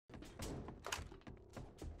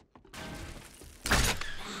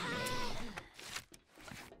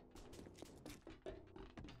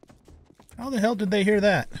How the hell did they hear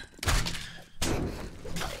that? Get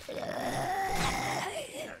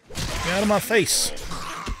out of my face.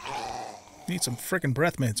 Need some frickin'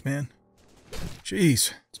 breath mints, man.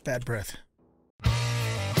 Jeez, it's bad breath.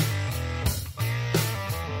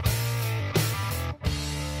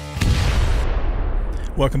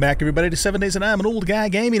 Welcome back, everybody, to 7 Days and I'm an Old Guy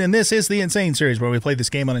Gaming, and this is the Insane series where we play this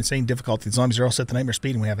game on insane difficulty. The zombies are all set to nightmare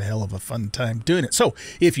speed, and we have a hell of a fun time doing it. So,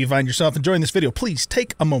 if you find yourself enjoying this video, please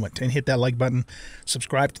take a moment and hit that like button.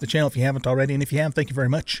 Subscribe to the channel if you haven't already, and if you have, thank you very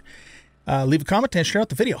much. Leave a comment and share out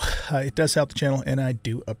the video. It does help the channel, and I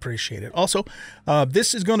do appreciate it. Also,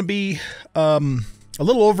 this is going to be a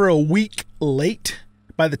little over a week late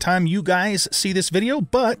by the time you guys see this video,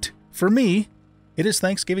 but for me, it is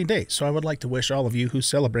Thanksgiving Day, so I would like to wish all of you who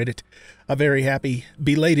celebrate it a very happy,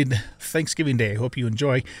 belated Thanksgiving Day. I hope you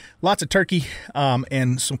enjoy lots of turkey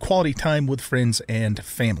and some quality time with friends and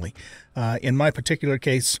family. In my particular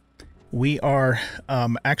case, we are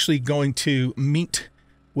actually going to meet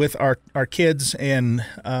with our kids and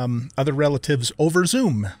other relatives over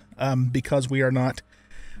Zoom because we are not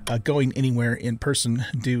going anywhere in person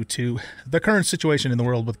due to the current situation in the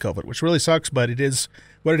world with COVID, which really sucks, but it is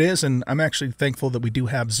what it is, and I'm actually thankful that we do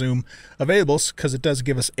have Zoom available because it does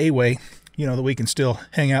give us a way, you know, that we can still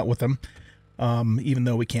hang out with them, even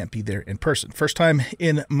though we can't be there in person. First time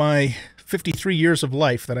in my 53 years of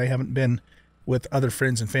life that I haven't been with other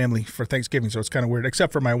friends and family for Thanksgiving, so it's kind of weird,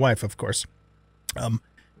 except for my wife, of course.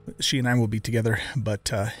 She and I will be together,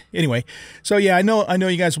 but anyway, so yeah, I know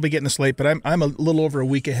you guys will be getting this late, but I'm a little over a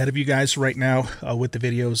week ahead of you guys right now with the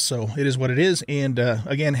videos, so it is what it is. And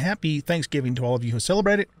again, happy Thanksgiving to all of you who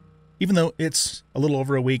celebrate it, even though it's a little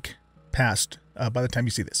over a week past by the time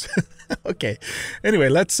you see this. Okay, anyway,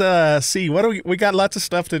 let's see. What do we got? Lots of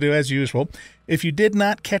stuff to do as usual. If you did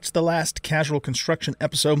not catch the last casual construction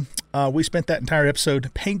episode, we spent that entire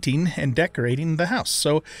episode painting and decorating the house.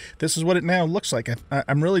 So this is what it now looks like.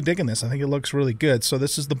 I'm really digging this. I think it looks really good. So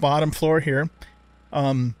this is the bottom floor here,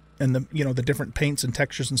 and the different paints and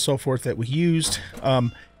textures and so forth that we used.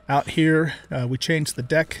 Out here, we changed the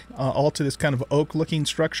deck all to this kind of oak-looking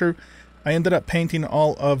structure. I ended up painting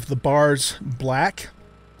all of the bars black.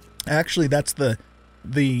 Actually, that's the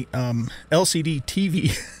LCD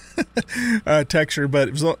TV texture, but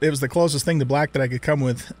it was the closest thing to black that I could come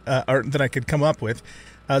with, or that I could come up with.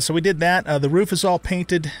 So we did that. The roof is all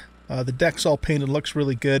painted. The deck's all painted. Looks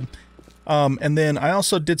really good. And then I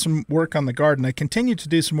also did some work on the garden. I continued to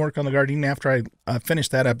do some work on the garden even after I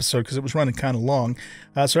finished that episode because it was running kind of long.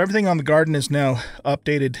 So everything on the garden is now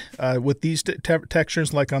updated with these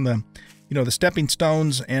textures, like on the, the stepping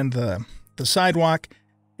stones and the sidewalk,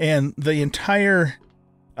 and the entire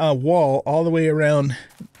wall all the way around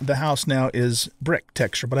the house now is brick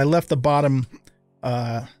texture. But I left the bottom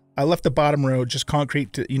row just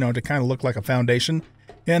concrete to to kind of look like a foundation.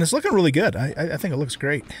 And it's looking really good. I think it looks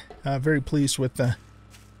great. Very pleased with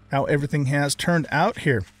how everything has turned out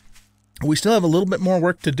here. We still have a little bit more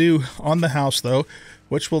work to do on the house, though,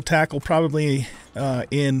 which we'll tackle probably not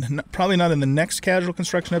in the next casual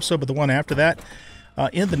construction episode, but the one after that.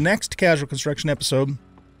 In the next casual construction episode,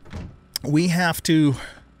 we have to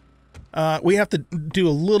do a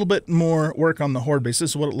little bit more work on the horde base.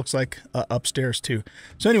 This is what it looks like upstairs too.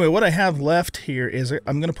 So anyway, what I have left here is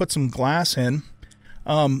I'm going to put some glass in.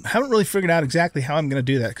 Haven't really figured out exactly how I'm going to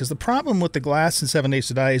do that, because the problem with the glass in 7 Days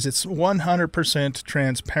to Die is it's 100%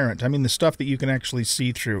 transparent. I mean, the stuff that you can actually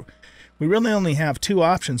see through. We really only have two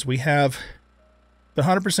options. We have the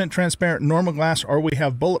 100% transparent normal glass, or we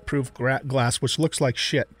have bulletproof glass, which looks like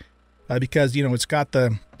shit because it's got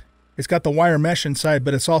the wire mesh inside,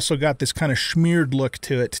 but it's also got this kind of smeared look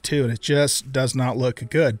to it too, and it just does not look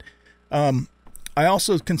good. I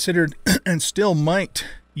also considered and still might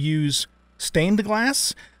use stained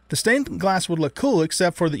glass. The stained glass would look cool,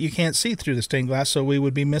 except for that you can't see through the stained glass, so we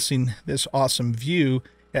would be missing this awesome view,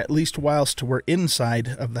 at least whilst we're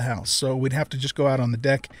inside of the house. So we'd have to just go out on the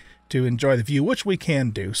deck to enjoy the view, which we can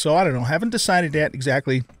do. So I don't know, haven't decided yet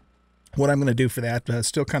exactly what I'm going to do for that, but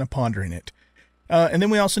still kind of pondering it. And then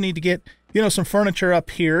we also need to get, some furniture up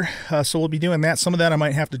here, so we'll be doing that. Some of that I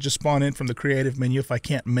might have to just spawn in from the creative menu if I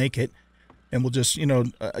can't make it. And we'll just,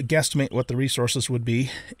 guesstimate what the resources would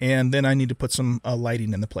be. And then I need to put some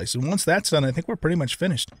lighting in the place. And once that's done, I think we're pretty much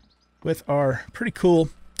finished with our pretty cool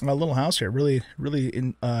little house here. Really,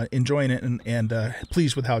 really enjoying it and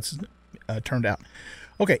pleased with how it's turned out.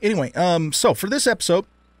 Okay, anyway, so for this episode,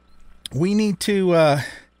 we need to, I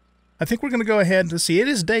think we're going to go ahead and see. It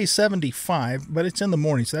is day 75, but it's in the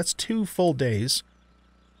morning, so that's 2 full days.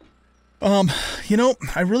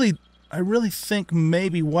 I really think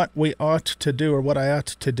maybe what we ought to do, or what I ought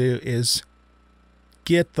to do, is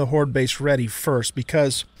get the horde base ready first,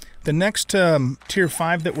 because the next tier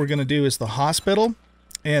 5 that we're going to do is the hospital,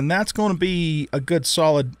 and that's going to be a good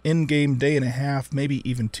solid in-game day and a half, maybe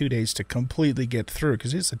even 2 days to completely get through,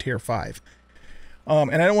 because it's a tier 5.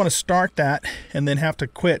 And I don't want to start that and then have to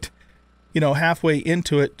quit, you know, halfway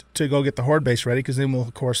into it to go get the horde base ready, because then we'll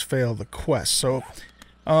of course fail the quest. So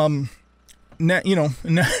now, you know,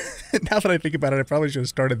 now that I think about it, I probably should have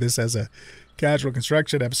started this as a casual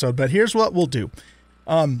construction episode, but here's what we'll do.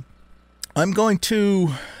 I'm going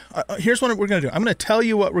to here's what we're going to do. I'm going to tell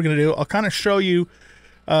you what we're going to do. I'll kind of show you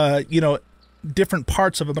you know, different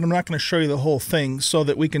parts of it, but I'm not going to show you the whole thing, so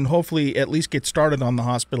that we can hopefully at least get started on the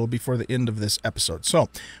hospital before the end of this episode. So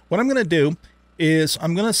what I'm going to do is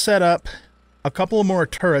I'm going to set up a couple of more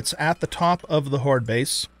turrets at the top of the horde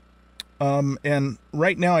base. And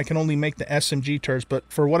right now I can only make the SMG turrets, but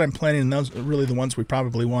for what I'm planning, those are really the ones we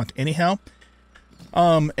probably want anyhow.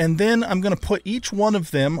 And then I'm going to put each one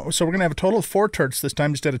of them, so we're going to have a total of 4 turrets this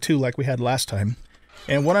time instead of 2 like we had last time.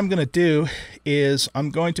 And what I'm going to do is I'm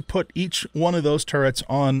going to put each one of those turrets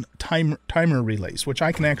on timer relays, which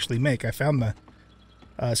I can actually make. I found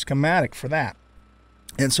the schematic for that.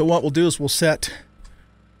 And so what we'll do is we'll set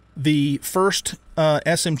the first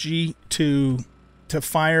SMG to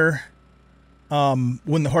fire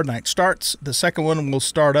when the Horde Night starts. The second one will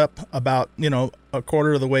start up about, you know, a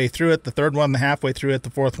quarter of the way through it. The third one, halfway through it. The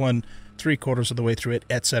fourth one, 3/4 of the way through it,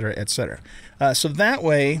 etc., etc. So that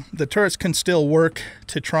way, the turrets can still work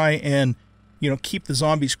to try and, you know, keep the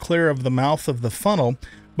zombies clear of the mouth of the funnel,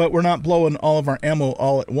 but we're not blowing all of our ammo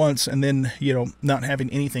all at once and then, you know, not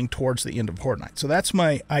having anything towards the end of Horde Night. So that's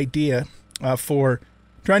my idea for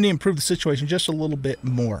trying to improve the situation just a little bit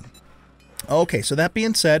more. Okay, so that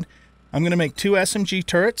being said, I'm going to make 2 SMG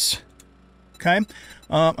turrets. Okay,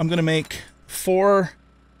 I'm going to make 4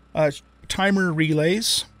 timer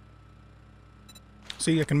relays.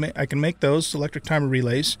 See, I can make those electric timer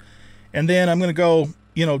relays, and then I'm going to go,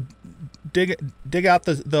 you know, dig out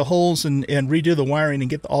the holes and redo the wiring and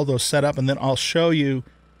get all those set up, and then I'll show you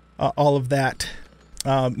all of that,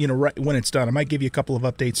 you know, right when it's done. I might give you a couple of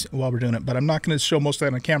updates while we're doing it, but I'm not going to show most of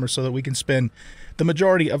that on camera so that we can spend the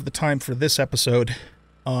majority of the time for this episode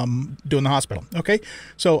doing the hospital. Okay,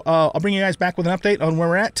 so I'll bring you guys back with an update on where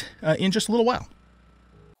we're at in just a little while.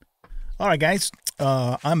 All right, guys,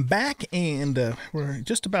 I'm back, and we're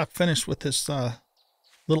just about finished with this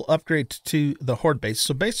little upgrade to the horde base.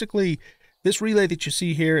 So basically, this relay that you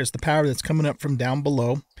see here is the power that's coming up from down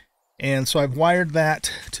below, and so I've wired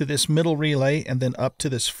that to this middle relay and then up to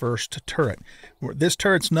this first turret. This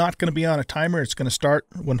turret's not going to be on a timer. It's going to start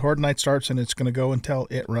when Horde Night starts, and it's going to go until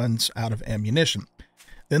it runs out of ammunition.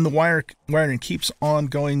 Then the wiring keeps on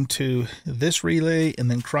going to this relay and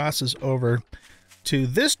then crosses over to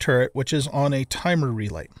this turret, which is on a timer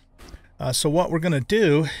relay. So what we're going to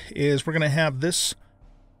do is we're going to have this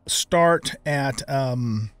start at,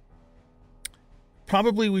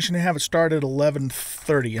 probably we should have it start at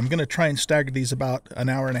 11:30. I'm going to try and stagger these about an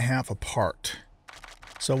hour and a half apart.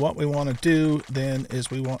 So what we want to do then is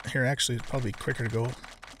we want, here actually it's probably quicker to go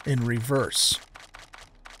in reverse.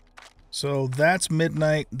 So that's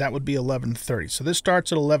midnight, that would be 11:30. So this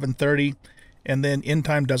starts at 11:30. And then end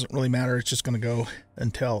time doesn't really matter. It's just going to go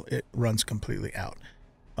until it runs completely out.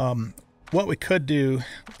 What we could do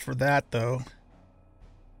for that, though,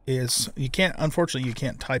 is you can't, unfortunately, you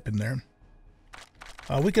can't type in there.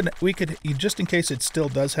 We could, just in case it still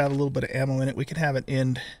does have a little bit of ammo in it, we could have it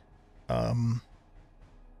end,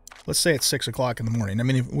 let's say it's 6 o'clock in the morning. I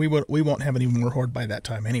mean, we won't have any more horde by that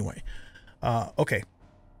time anyway. Okay.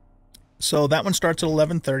 So that one starts at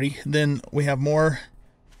 11:30. Then we have more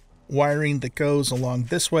wiring that goes along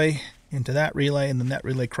this way into that relay, and then that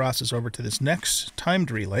relay crosses over to this next timed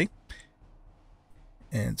relay.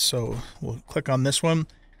 And so we'll click on this one.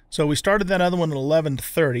 So we started that other one at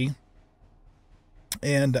 11:30,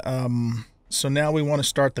 and so now we want to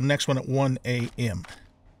start the next one at 1 a.m.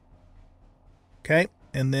 Okay,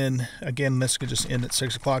 and then again this could just end at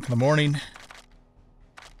 6 o'clock in the morning.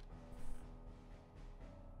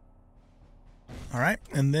 All right,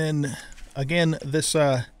 and then again this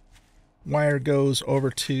wire goes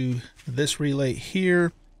over to this relay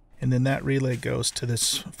here, and then that relay goes to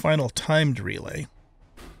this final timed relay.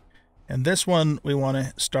 And this one we want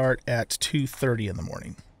to start at 2:30 in the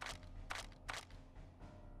morning.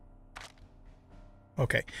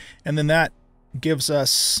 Okay, and then that gives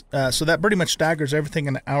us, so that pretty much staggers everything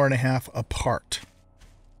an hour and a half apart.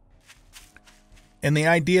 And the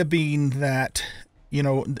idea being that, you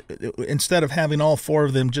know, instead of having all 4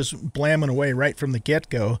 of them just blamming away right from the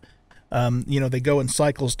get-go, you know, they go in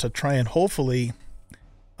cycles to try and hopefully,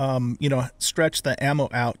 you know, stretch the ammo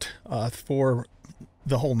out for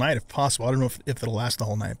the whole night if possible. I don't know if it'll last the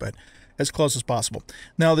whole night, but as close as possible.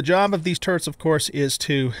 Now, the job of these turrets, of course, is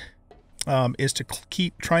to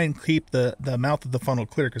try and keep the mouth of the funnel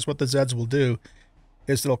clear, because what the Zeds will do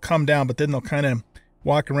is they'll come down, but then they'll kind of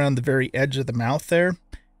walk around the very edge of the mouth there.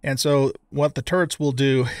 And so what the turrets will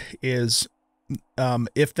do is,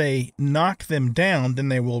 if they knock them down, then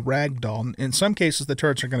they will ragdoll. In some cases, the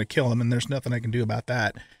turrets are going to kill them, and there's nothing I can do about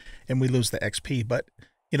that, and we lose the XP. But,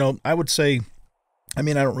 you know, I would say, I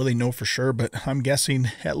mean, I don't really know for sure, but I'm guessing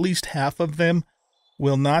at least half of them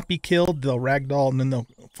will not be killed. They'll ragdoll, and then they'll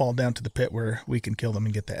fall down to the pit where we can kill them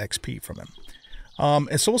and get the XP from them.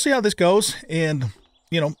 And so we'll see how this goes, and,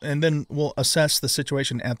 you know, and then we'll assess the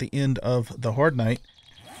situation at the end of the Horde Night.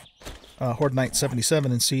 Horde Night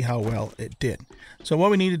 77, and see how well it did. So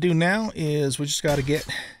what we need to do now is we just got to get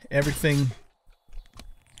everything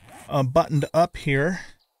buttoned up here.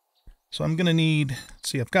 So I'm going to need,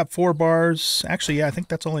 let's see, I've got 4 bars. Actually, yeah, I think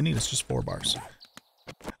that's all I need. It's just 4 bars.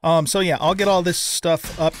 So yeah, I'll get all this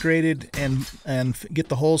stuff upgraded and get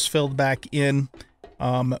the holes filled back in.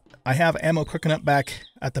 I have ammo cooking up back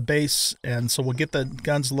at the base, and so we'll get the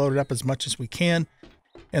guns loaded up as much as we can.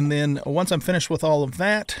 And then once I'm finished with all of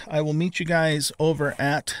that, I will meet you guys over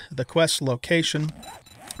at the quest location,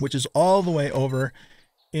 which is all the way over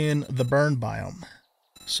in the burn biome.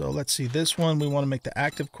 So let's see, this one, we want to make the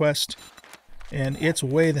active quest, and it's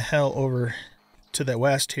way the hell over to the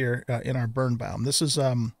west here in our burn biome. This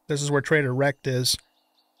is where Trader Wrecked is,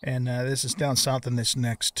 and this is down south in this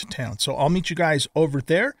next town. So I'll meet you guys over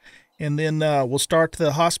there. And then we'll start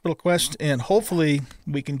the hospital quest, and hopefully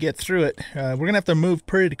we can get through it. We're going to have to move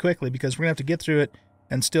pretty quickly because we're going to have to get through it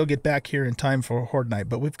and still get back here in time for Horde Night.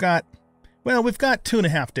 But we've got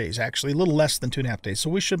 2.5 days, actually, a little less than 2.5 days. So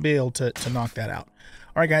we should be able to knock that out.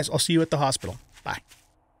 All right, guys, I'll see you at the hospital. Bye.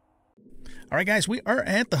 All right, guys, we are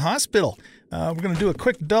at the hospital. We're going to do a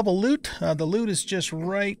quick double loot. The loot is just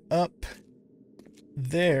right up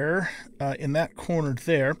there, in that corner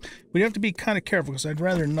there. We have to be kind of careful because I'd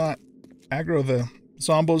rather not aggro the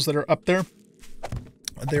zombos that are up there.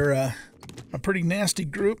 They're a pretty nasty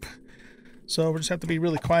group, so we just have to be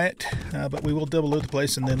really quiet, but we will double loot the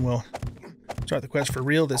place, and then we'll start the quest for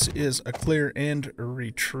real. This is a clear and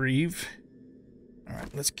retrieve. All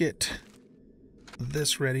right, let's get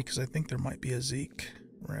this ready because I think there might be a Zeke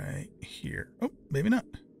right here. Oh, maybe not.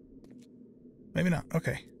 Maybe not.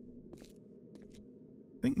 Okay.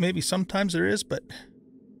 I think maybe sometimes there is, but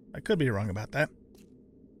I could be wrong about that.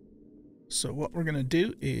 So what we're going to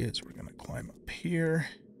do is we're going to climb up here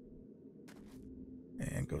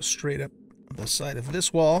and go straight up the side of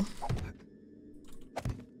this wall.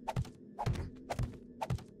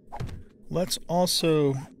 Let's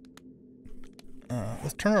also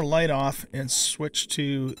let's turn our light off and switch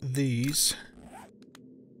to these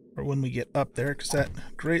for when we get up there, because that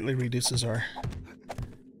greatly reduces our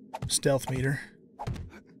stealth meter.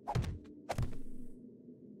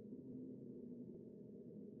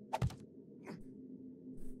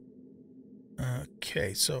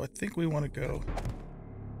 Okay, so I think we want to go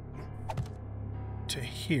to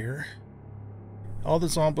here. All the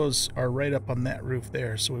zombos are right up on that roof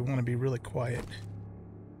there, so we want to be really quiet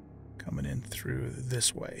coming in through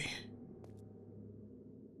this way.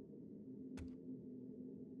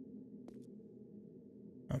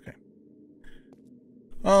 Okay.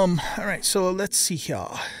 All right, so let's see here.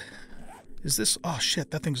 Is this... Oh,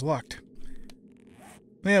 shit, that thing's locked.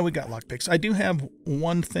 Yeah, we got lockpicks. I do have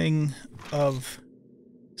one thing of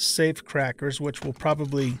safe crackers, which we'll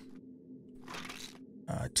probably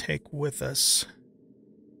take with us.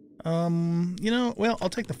 You know, well, I'll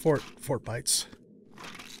take the fort bites.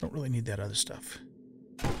 Don't really need that other stuff.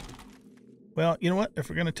 Well, you know what? If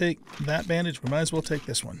we're going to take that bandage, we might as well take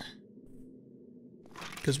this one,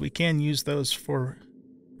 because we can use those for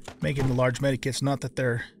making the large medikits. Not that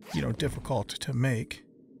they're, you know, difficult to make.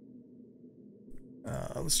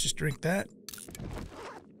 Let's just drink that.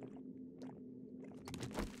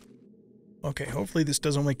 Okay, hopefully this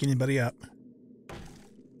doesn't wake anybody up.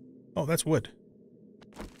 Oh, that's wood.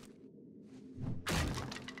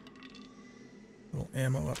 Little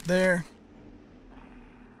ammo up there.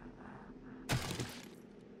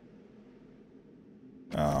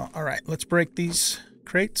 All right, let's break these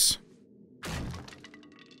crates.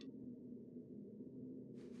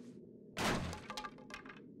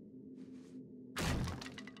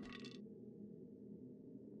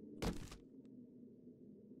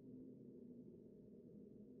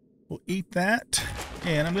 We'll eat that,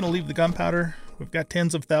 and I'm going to leave the gunpowder. We've got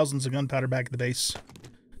tens of thousands of gunpowder back at the base.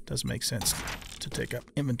 Doesn't make sense to take up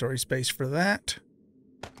inventory space for that.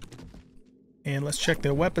 And let's check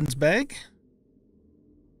the weapons bag.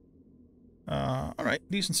 All right,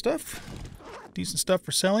 decent stuff. Decent stuff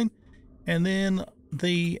for selling. And then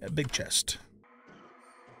the big chest.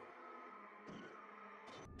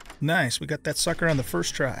 Nice, we got that sucker on the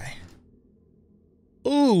first try.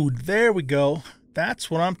 Ooh, there we go.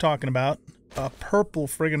 That's what I'm talking about. A purple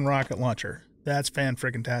friggin' rocket launcher. That's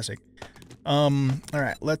fan-friggin-tastic.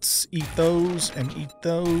 Alright, let's eat those and eat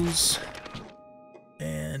those.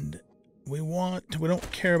 And we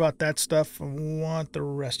don't care about that stuff. We want the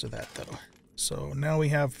rest of that, though. So now we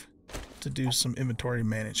have to do some inventory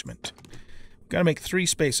management. Got to make 3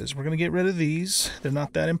 spaces. We're going to get rid of these. They're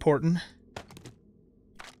not that important.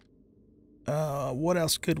 What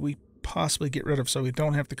else could we possibly get rid of so we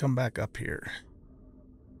don't have to come back up here?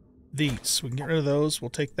 These. We can get rid of those. We'll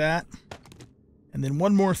take that. And then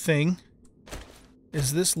one more thing.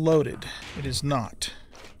 Is this loaded? It is not.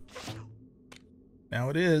 Now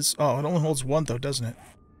it is. Oh, it only holds 1 though, doesn't it?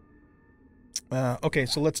 Okay,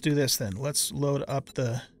 so let's do this then. Let's load up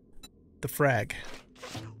the frag.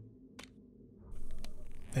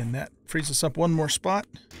 And that frees us up 1 more spot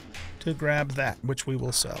to grab that, which we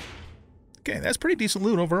will sell. Okay, that's pretty decent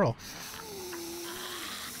loot overall.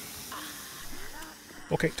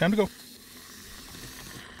 Okay, time to go.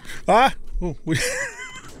 Ah! Oh, we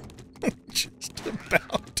just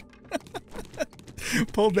about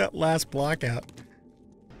pulled that last block out.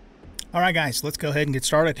 Alright guys, let's go ahead and get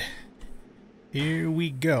started. Here we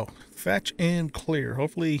go. Fetch and clear.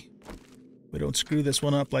 Hopefully we don't screw this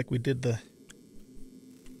one up like we did the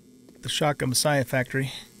Shotgun Messiah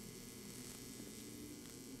factory.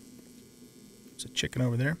 There's a chicken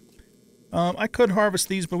over there. I could harvest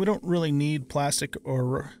these, but we don't really need plastic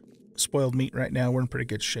or spoiled meat right now. We're in pretty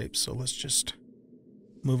good shape, so let's just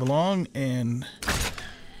move along and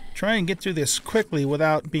try and get through this quickly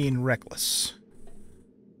without being reckless.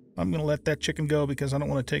 I'm going to let that chicken go because I don't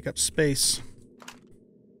want to take up space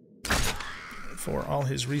for all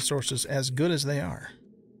his resources, as good as they are.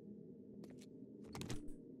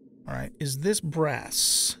 Alright, is this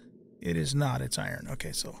brass? It is not, it's iron.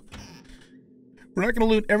 Okay, so we're not going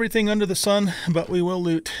to loot everything under the sun, but we will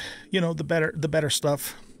loot, you know, the better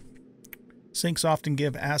stuff. Sinks often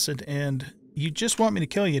give acid, and you just want me to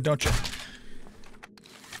kill you, don't you?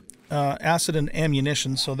 Acid and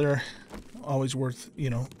ammunition, so they're always worth, you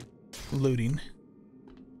know, looting.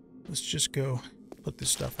 Let's just go put this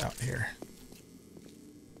stuff out here.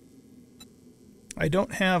 I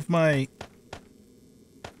don't have my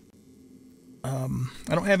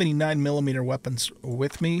I don't have any 9mm weapons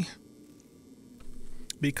with me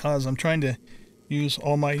because I'm trying to use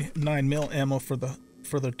all my 9mm ammo for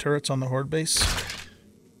the turrets on the horde base.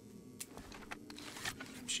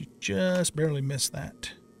 She just barely missed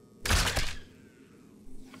that.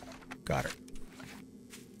 Got her.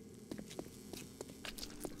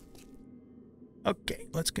 Okay,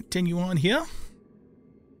 let's continue on here.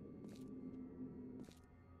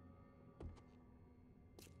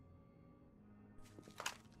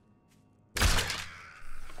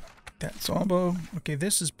 That salvo. Okay,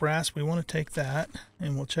 this is brass. We want to take that,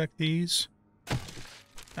 and we'll check these.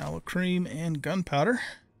 Aloe cream and gunpowder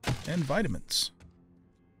and vitamins.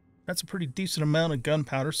 That's a pretty decent amount of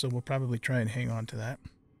gunpowder, so we'll probably try and hang on to that.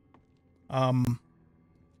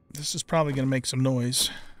 This is probably going to make some noise.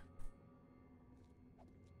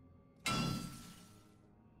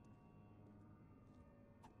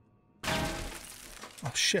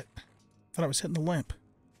 Oh shit. Thought I was hitting the lamp.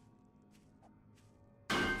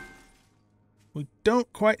 We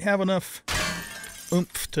don't quite have enough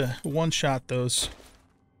oomph to one-shot those.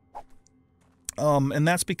 And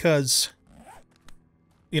that's because,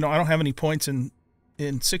 you know, I don't have any points in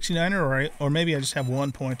 69er, or maybe I just have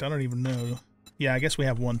 1 point. I don't even know. Yeah, I guess we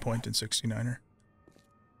have 1 point in 69er.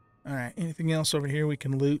 Alright, anything else over here we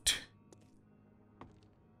can loot?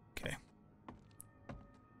 Okay.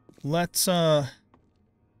 Let's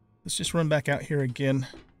just run back out here again,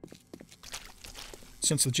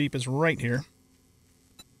 since the Jeep is right here.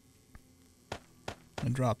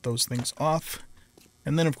 And drop those things off.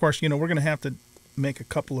 And then, of course, you know, we're going to have to make a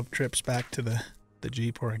couple of trips back to the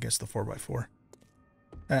Jeep, or I guess the 4x4,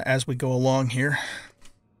 as we go along here.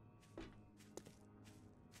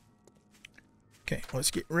 Okay, let's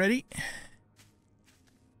get ready.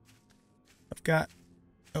 I've got...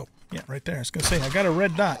 Oh, yeah, right there. I was going to say, I got a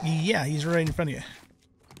red dot. Yeah, he's right in front of you.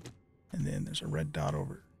 And then there's a red dot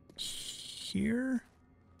over here.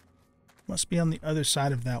 Must be on the other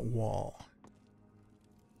side of that wall.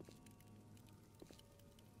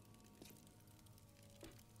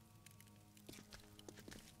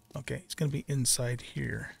 Okay, it's going to be inside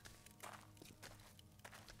here.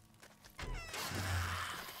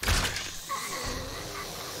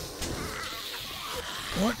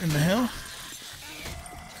 What in the hell?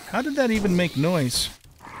 How did that even make noise?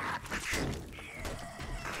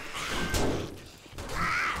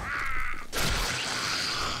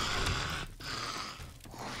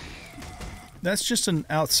 That's just an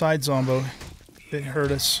outside zombo that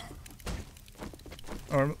hurt us.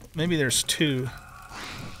 Or maybe there's two.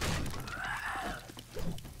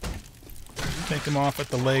 Take him off at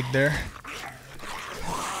the leg there.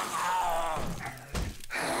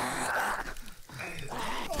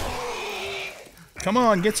 Come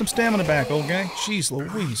on, get some stamina back, old guy. Jeez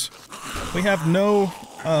Louise. We have no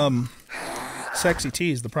sexy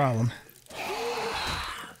tea is the problem.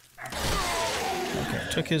 Okay,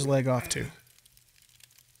 took his leg off too.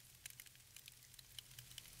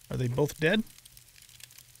 Are they both dead?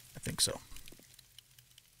 I think so.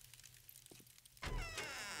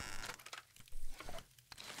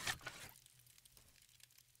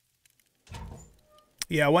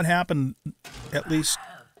 Yeah, what happened, at least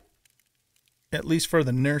for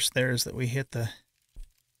the nurse there, is that we hit the,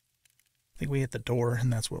 I think we hit the door,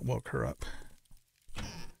 and that's what woke her up.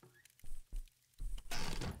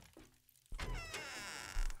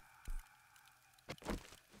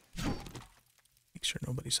 Make sure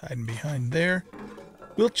nobody's hiding behind there.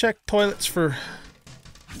 We'll check toilets for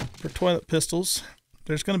toilet pistols.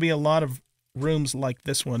 There's going to be a lot of rooms like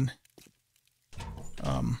this one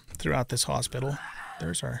throughout this hospital.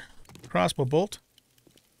 There's our crossbow bolt.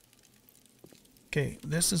 Okay,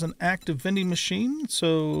 this is an active vending machine,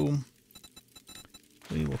 so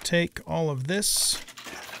we will take all of this.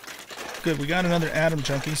 Good, we got another Atom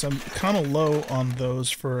Junkie, so I'm kind of low on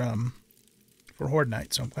those for Horde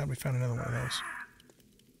Night, so I'm glad we found another one of those.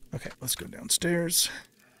 Okay, let's go downstairs.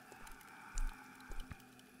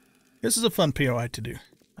 This is a fun POI to do.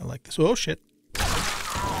 I like this. Oh, shit.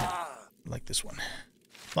 I like this one.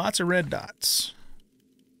 Lots of red dots.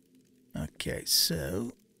 Okay,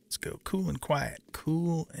 so let's go cool and quiet.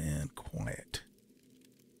 Cool and quiet.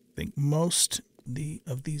 I think most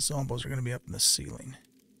of these zombos are going to be up in the ceiling.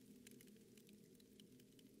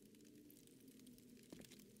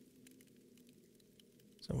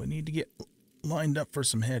 So we need to get lined up for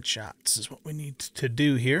some headshots is what we need to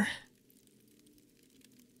do here.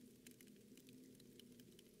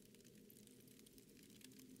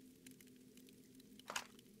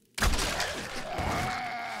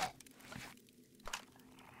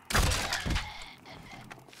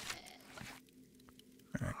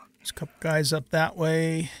 There's a couple guys up that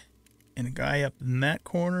way, and a guy up in that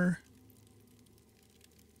corner.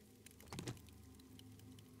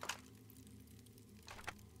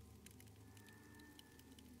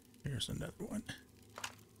 Here's another one.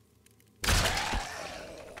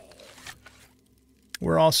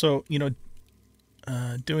 We're also, you know,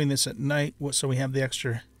 doing this at night, so we have the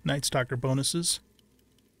extra Night Stalker bonuses.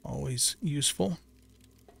 Always useful.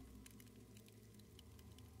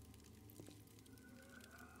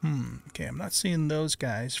 Okay, I'm not seeing those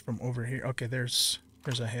guys from over here. Okay, there's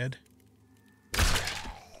a head.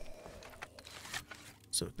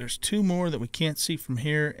 So there's two more that we can't see from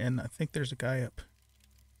here, and I think there's a guy up.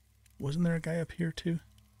 Wasn't there a guy up here too?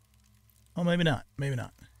 Oh, maybe not. Maybe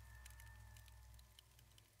not.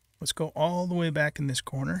 Let's go all the way back in this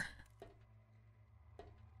corner.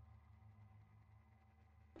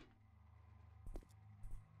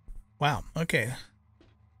 Wow, okay.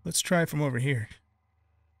 Let's try from over here.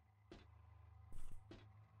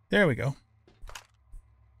 There we go.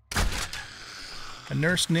 A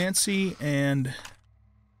Nurse Nancy, and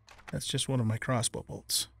that's just one of my crossbow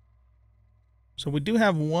bolts. So we do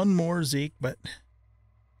have one more Zeke, but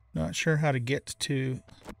not sure how to get to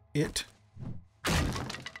it.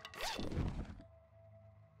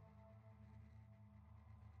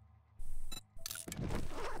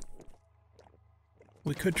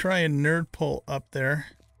 We could try a nerd pull up there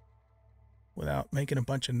without making a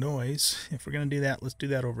bunch of noise. If we're going to do that, let's do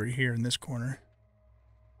that over here in this corner.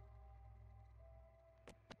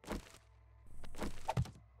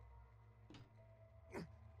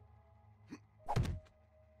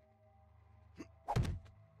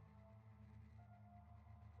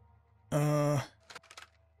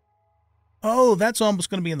 Oh, that's almost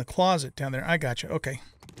going to be in the closet down there. I got you. Okay.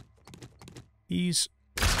 He's,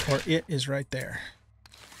 or it is right there.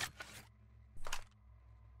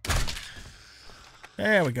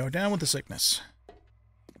 There we go. Down with the sickness.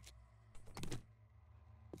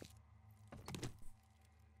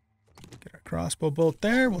 Get our crossbow bolt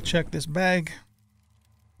there. We'll check this bag.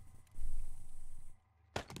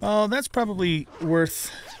 Oh, that's probably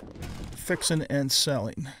worth fixing and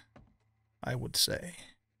selling, I would say.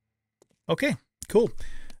 Okay, cool.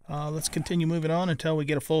 Let's continue moving on until we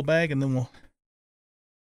get a full bag, and then we'll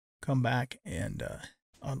come back and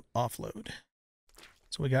offload.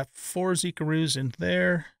 So we got 4 Zikaroos in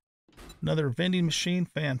there. Another vending machine,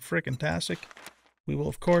 fan-frickin-tastic. We will,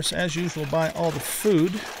 of course, as usual, buy all the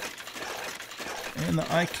food and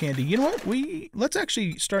the eye candy. You know what? Let's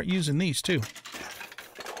actually start using these too.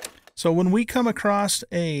 So when we come across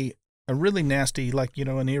a really nasty, like, you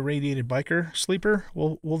know, an irradiated biker sleeper,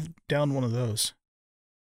 we'll down one of those.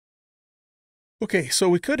 Okay, so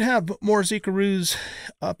we could have more Zikaroos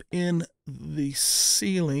up in the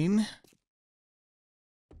ceiling,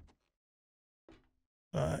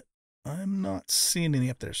 but I'm not seeing any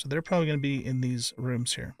up there, so they're probably going to be in these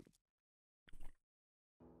rooms here.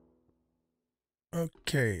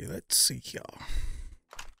 Okay, let's see y'all.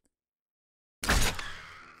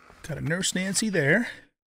 Got a Nurse Nancy there.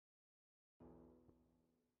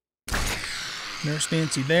 Nurse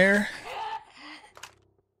Nancy there.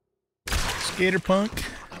 Skater Punk.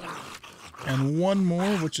 And one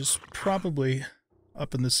more, which is probably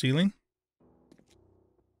up in the ceiling.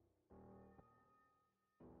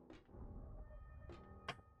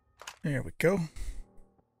 There we go.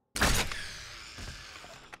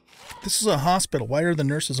 This is a hospital. Why are the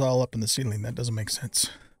nurses all up in the ceiling? That doesn't make sense.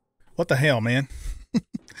 What the hell, man?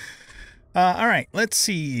 All right, let's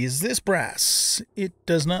see. Is this brass? It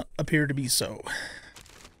does not appear to be so.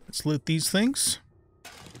 Let's loot these things.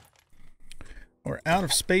 We're out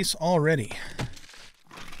of space already.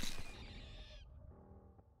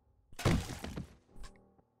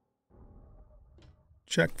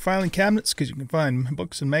 Check filing cabinets, because you can find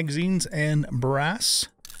books and magazines and brass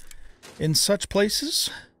in such places.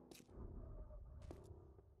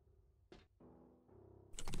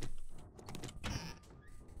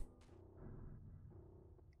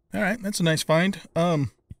 All right, that's a nice find.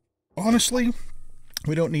 Honestly,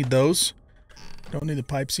 we don't need those. Don't need the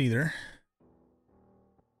pipes either.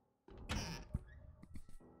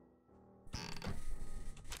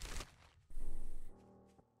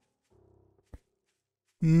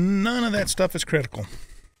 None of that stuff is critical.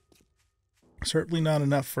 Certainly not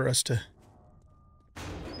enough for us to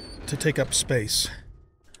take up space.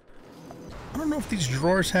 I don't know if these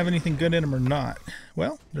drawers have anything good in them or not.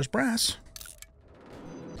 Well, there's brass.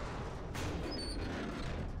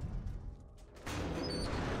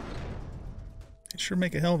 They sure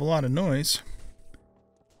make a hell of a lot of noise.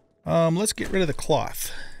 Let's get rid of the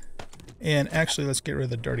cloth. And actually, let's get rid of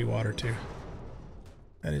the dirty water too.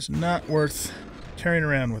 That is not worth carrying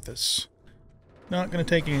around with us. Not going to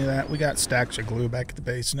take any of that. We got stacks of glue back at the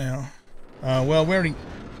base now. Well, we already...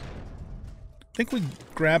 I think we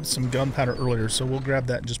grabbed some gunpowder earlier, so we'll grab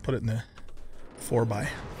that and just put it in the 4x.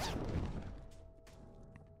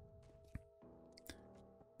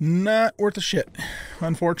 Not worth a shit,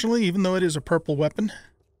 unfortunately, even though it is a purple weapon.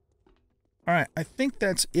 Alright, I think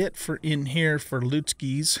that's it for in here for loot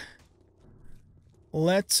skis.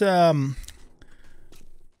 Let's, where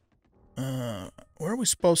are we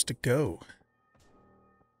supposed to go?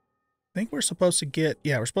 I think we're supposed to get,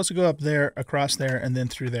 yeah, we're supposed to go up there, across there, and then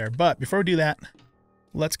through there. But before we do that,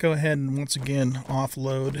 let's go ahead and once again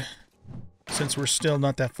offload, since we're still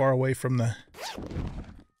not that far away from the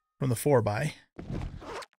 4x.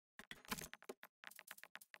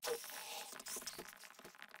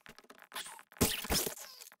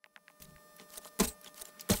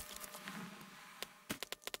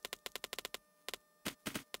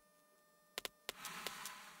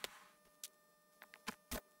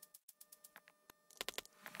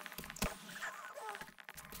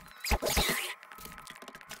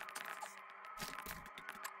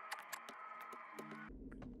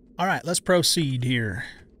 All right, let's proceed here.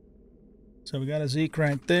 So we got a Zeke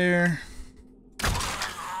right there.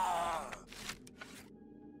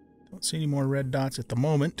 Don't see any more red dots at the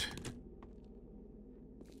moment.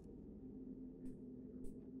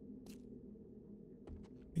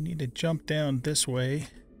 We need to jump down this way.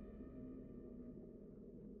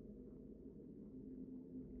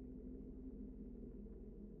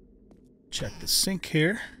 Check the sink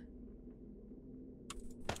here.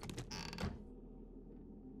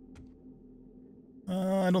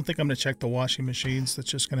 I don't think I'm going to check the washing machines. That's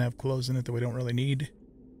just going to have clothes in it that we don't really need.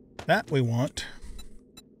 That we want.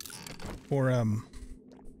 For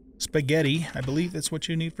spaghetti. I believe that's what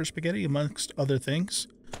you need for spaghetti, amongst other things.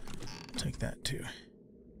 Take that too.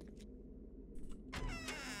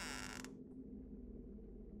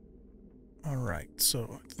 Alright,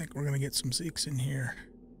 so I think we're going to get some Zeeks in here.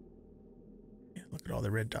 Yeah, look at all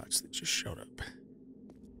the red dots that just showed up.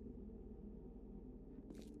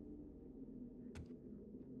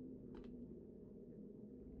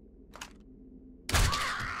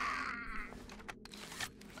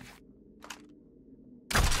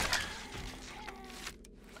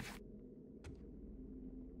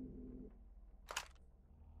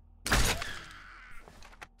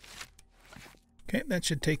 Okay, that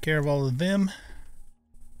should take care of all of them.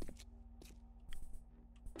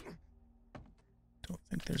 Don't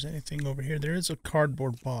think there's anything over here. There is a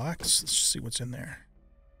cardboard box. Let's see what's in there.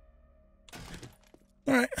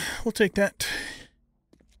 All right, we'll take that.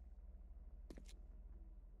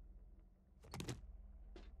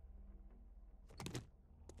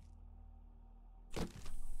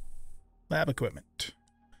 Lab equipment.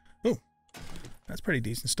 Oh, that's pretty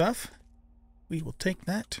decent stuff. We will take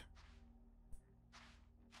that.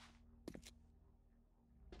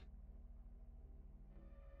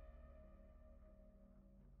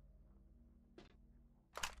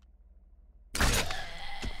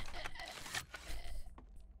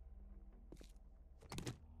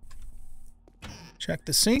 Check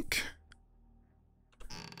the sink.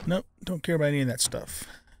 Nope, don't care about any of that stuff.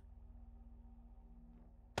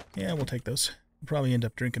 Yeah, we'll take those. We'll probably end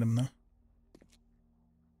up drinking them, though.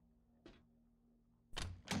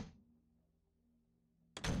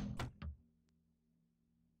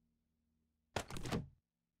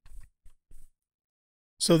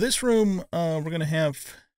 So this room, we're going to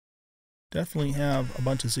definitely have a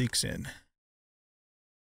bunch of Zeeks in.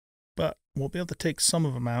 But we'll be able to take some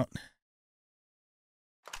of them out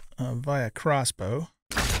via crossbow.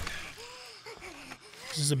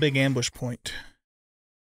 This is a big ambush point.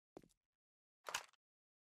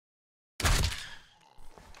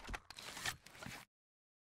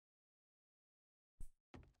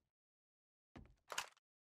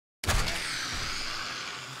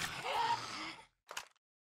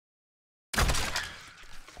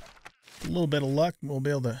 A little bit of luck, we'll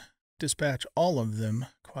be able to dispatch all of them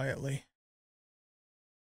quietly.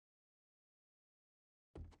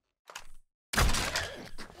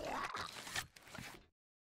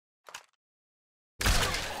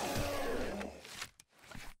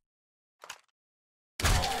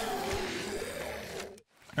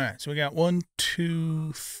 All right, so we got 1,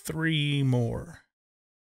 2, 3 more.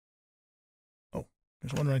 Oh,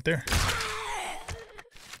 there's one right there.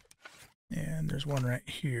 And there's one right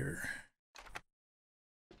here.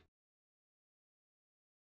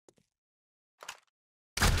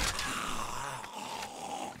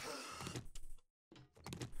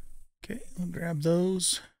 Okay, we'll grab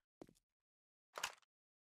those.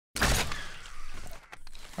 All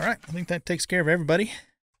right, I think that takes care of everybody.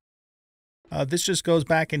 This just goes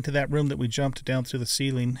back into that room that we jumped down through the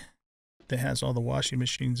ceiling that has all the washing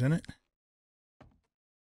machines in it.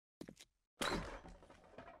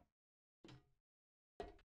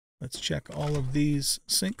 Let's check all of these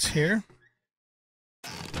sinks here.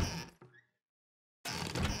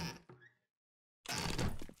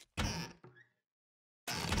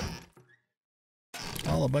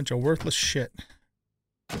 All a bunch of worthless shit.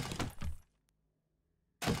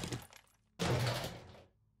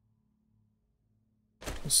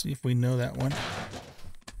 Let's see if we know that one.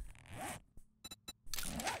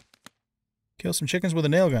 Kill some chickens with a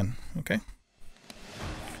nail gun. Okay.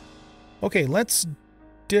 Okay, let's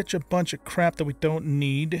ditch a bunch of crap that we don't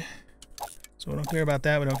need. So we don't care about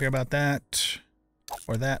that. We don't care about that.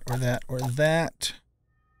 Or that, or that, or that.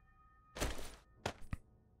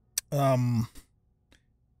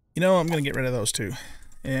 You know, I'm going to get rid of those two.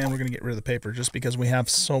 And we're going to get rid of the paper just because we have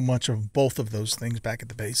so much of both of those things back at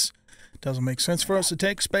the base. It doesn't make sense for us to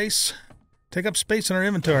take up space in our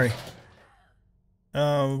inventory.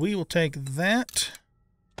 We will take that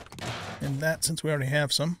and that since we already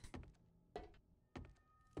have some.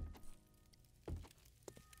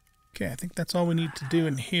 Okay, I think that's all we need to do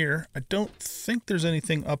in here. I don't think there's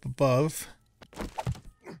anything up above.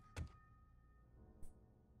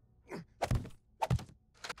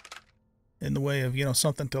 In the way of, you know,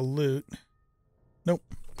 something to loot. Nope.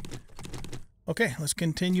 Okay, let's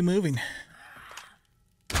continue moving.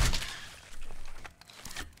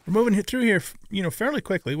 We're moving through here, you know, fairly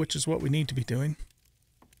quickly, which is what we need to be doing.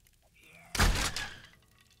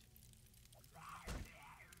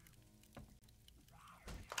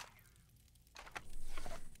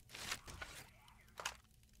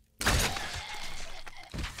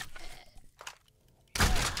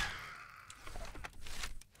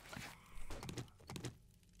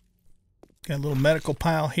 Got a little medical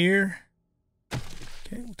pile here.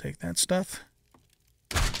 Okay, we'll take that stuff.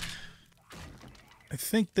 I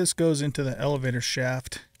think this goes into the elevator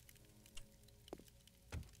shaft.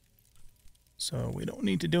 So we don't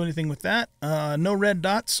need to do anything with that. No red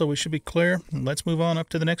dots, so we should be clear. Let's move on up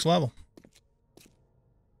to the next level.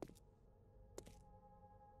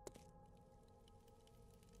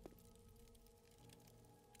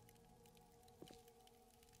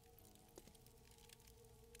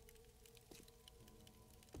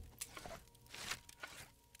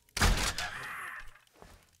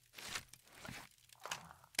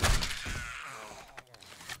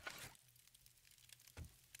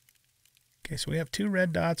 Okay, so we have 2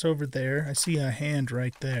 red dots over there. I see a hand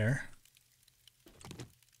right there.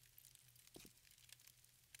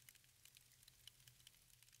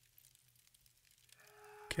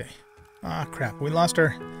 Okay. Ah, crap. We lost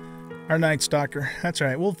our Night Stalker. That's all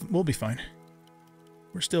right. We'll be fine.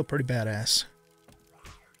 We're still pretty badass.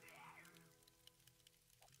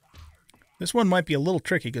 This one might be a little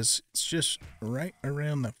tricky because it's just right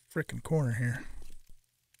around the frickin' corner here.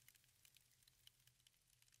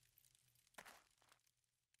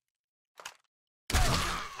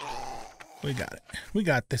 We got it. We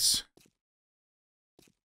got this.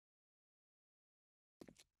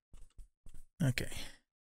 Okay.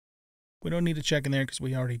 We don't need to check in there because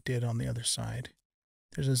we already did on the other side.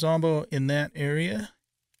 There's a zombo in that area.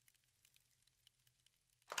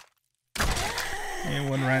 And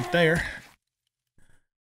one right there.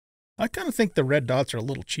 I kind of think the red dots are a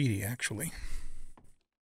little cheaty, actually.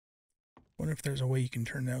 Wonder if there's a way you can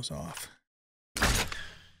turn those off.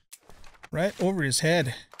 Right over his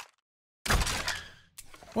head.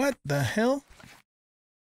 What the hell?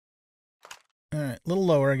 Alright, a little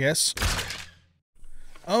lower, I guess.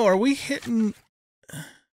 Oh, are we hitting...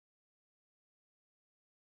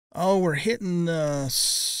 Oh, we're hitting, I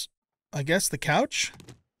guess the couch?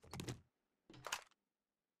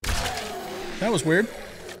 That was weird.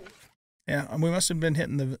 Yeah, we must have been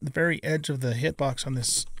hitting the very edge of the hitbox on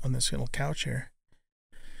this little couch here.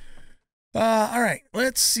 All right,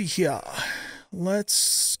 let's see here.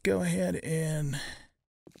 Let's go ahead and...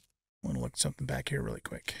 I want to look something back here really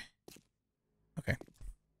quick. Okay.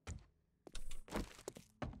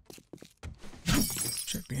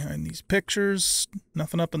 Check behind these pictures.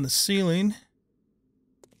 Nothing up in the ceiling.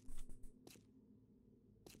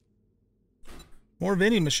 More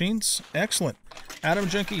vending machines. Excellent. Atom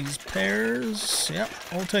Junkies, pears. Yep,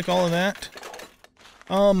 I'll take all of that.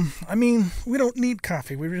 I mean, we don't need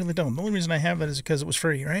coffee. We really don't. The only reason I have it is because it was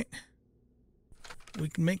free, right? We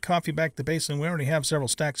can make coffee back to base, and we already have several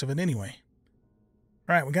stacks of it anyway.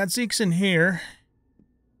 All right, we got Zeke's in here.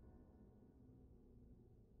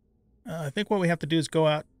 I think what we have to do is go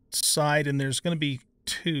outside, and there's going to be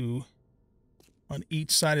 2 on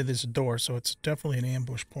each side of this door, so it's definitely an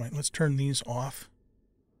ambush point. Let's turn these off.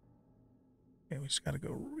 Okay, we just got to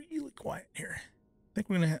go really quiet here. I think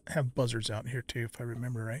we're going to have buzzards out here too, if I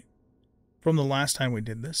remember right, from the last time we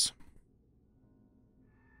did this.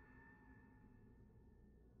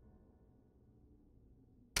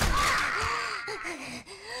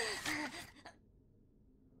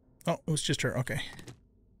 Oh, it was just her. Okay.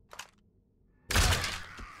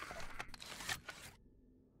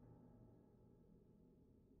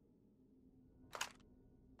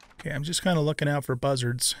 Okay, I'm just kind of looking out for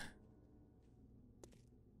buzzards.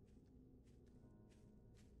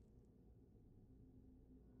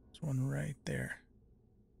 There's one right there.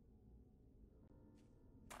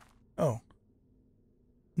 Oh.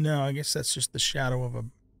 No, I guess that's just the shadow of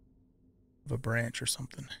a branch or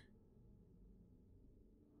something.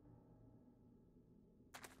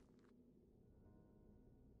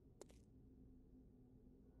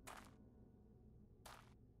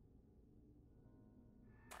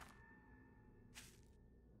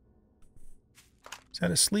 Is that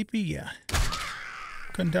a sleepy? Yeah.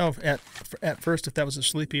 Couldn't tell if at first if that was a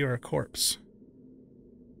sleepy or a corpse.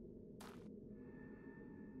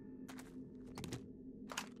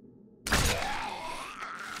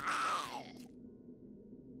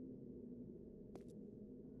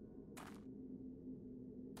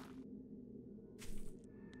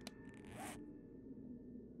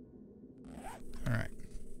 All right.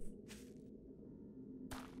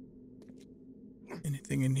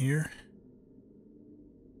 Anything in here?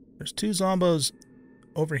 There's 2 zombos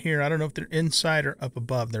over here. I don't know if they're inside or up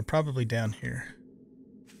above. They're probably down here.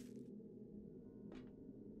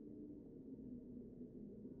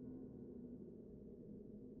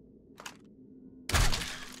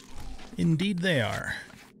 Indeed they are.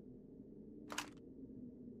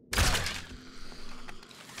 All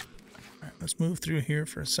right, let's move through here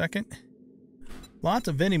for a second. Lots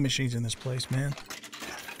of vending machines in this place, man.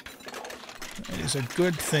 That is a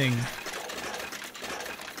good thing.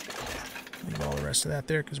 Leave all the rest of that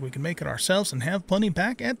there because we can make it ourselves and have plenty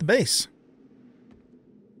back at the base.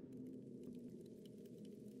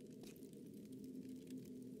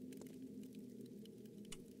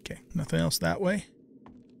 Okay, nothing else that way.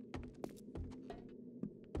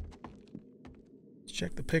 Let's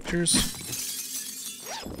check the pictures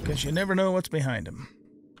because you never know what's behind them.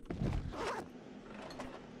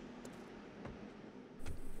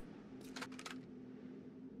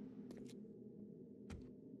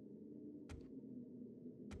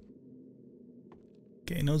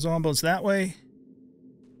 Okay, no zombos that way.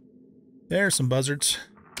 There's some buzzards.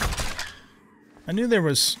 I knew there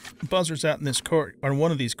was buzzards out in this court, or one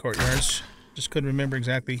of these courtyards. Just couldn't remember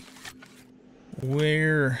exactly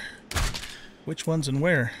where, which ones and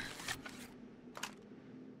where.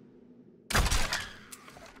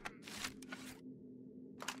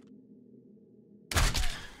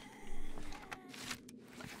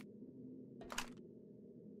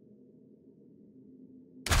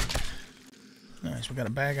 Nice, we got a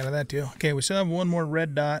bag out of that too. Okay, we still have one more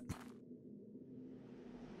red dot.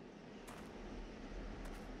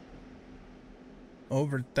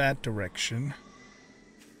 Over that direction.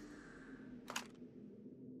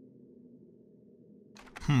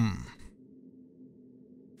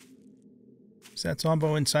 Is that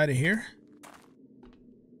Zombo inside of here?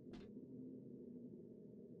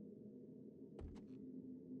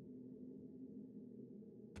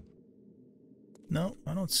 No,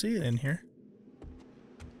 I don't see it in here.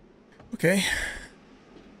 Okay.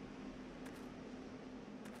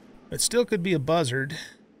 It still could be a buzzard,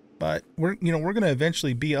 but we're going to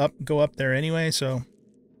eventually go up there anyway, so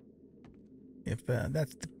if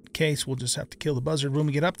that's the case, we'll just have to kill the buzzard when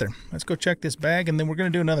we get up there. Let's go check this bag, and then we're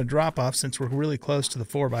going to do another drop-off since we're really close to the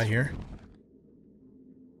 4x here.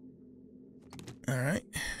 Alright,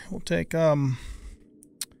 we'll take, guess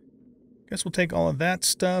we'll take all of that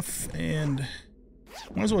stuff, and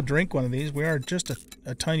might as well drink one of these. We are just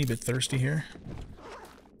a tiny bit thirsty here.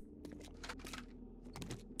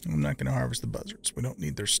 I'm not going to harvest the buzzards. We don't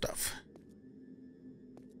need their stuff.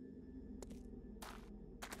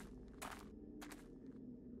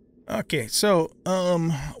 Okay, so,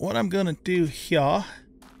 what I'm going to do here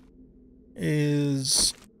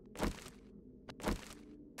is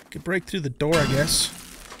I could break through the door, I guess.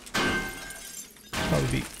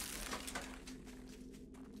 Probably be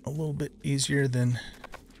a little bit easier than...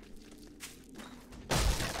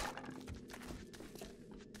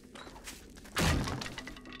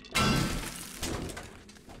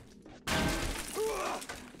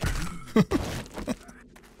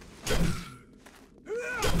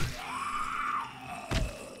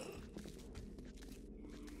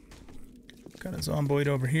 Got a zomboid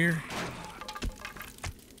over here.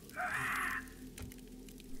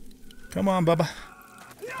 Come on, Bubba.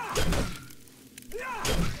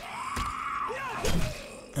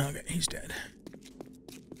 Okay, he's dead.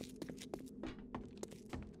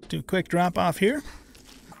 Do a quick drop off here.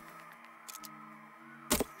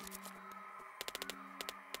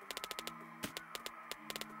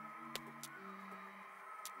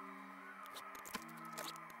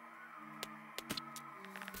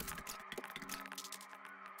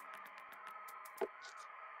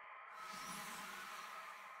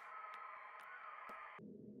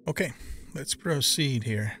 Okay, let's proceed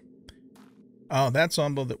here. Oh, that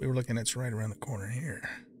zombo that we were looking at's right around the corner here.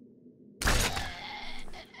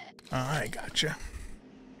 I gotcha.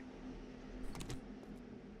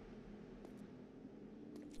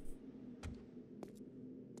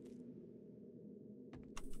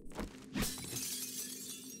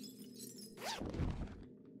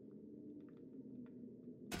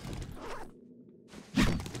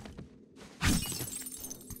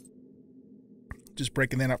 Just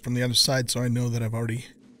breaking that up from the other side so I know that I've already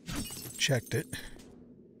checked it.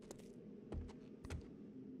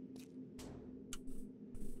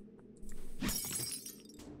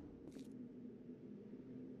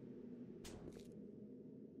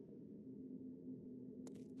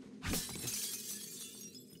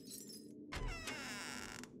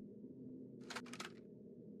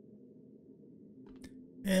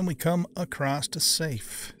 And we come across a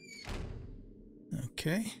safe.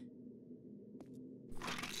 Okay.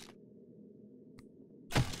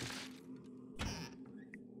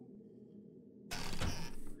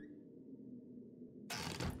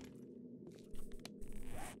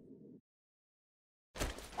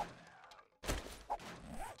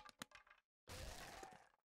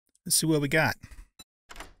 Let's see what we got.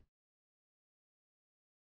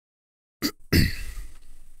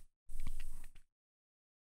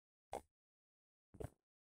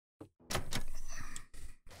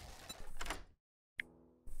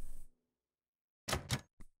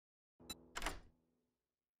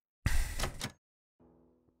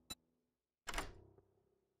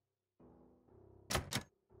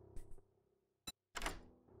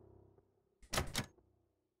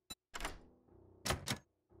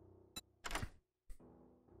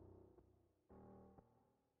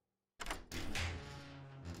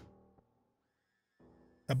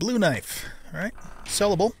 A blue knife. All right.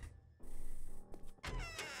 Sellable.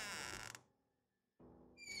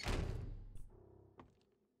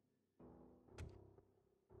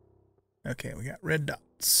 Okay, we got red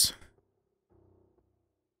dots.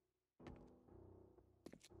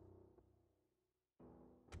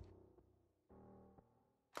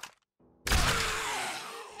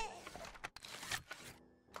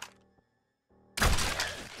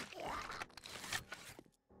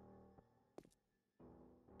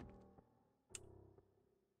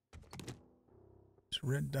 There's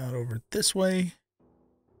a red dot over this way.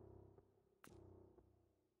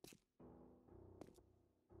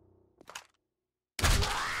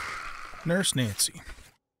 Nurse Nancy.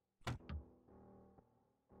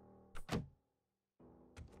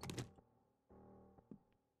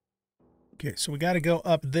 Okay, so we got to go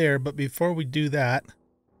up there, but before we do that,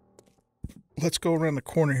 let's go around the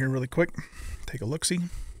corner here really quick. Take a look-see.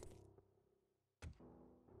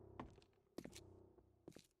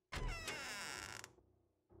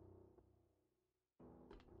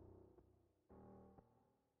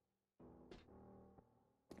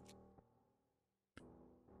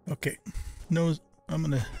 Okay, no, I'm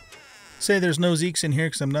going to say there's no Zeeks in here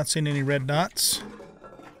because I'm not seeing any red dots.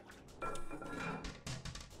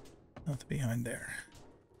 Nothing behind there.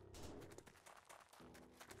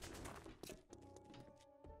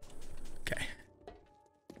 Okay.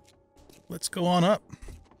 Let's go on up.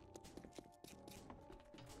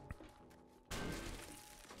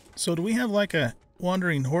 So do we have like a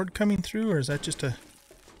wandering horde coming through, or is that just a...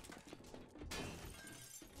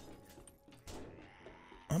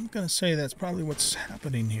 I'm going to say that's probably what's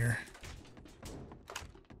happening here.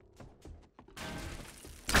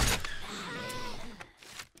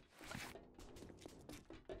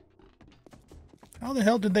 How the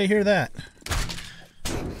hell did they hear that?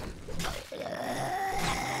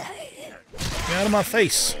 Get out of my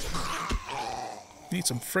face. Need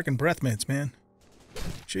some frickin' breath mints, man.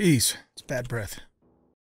 Jeez, it's bad breath.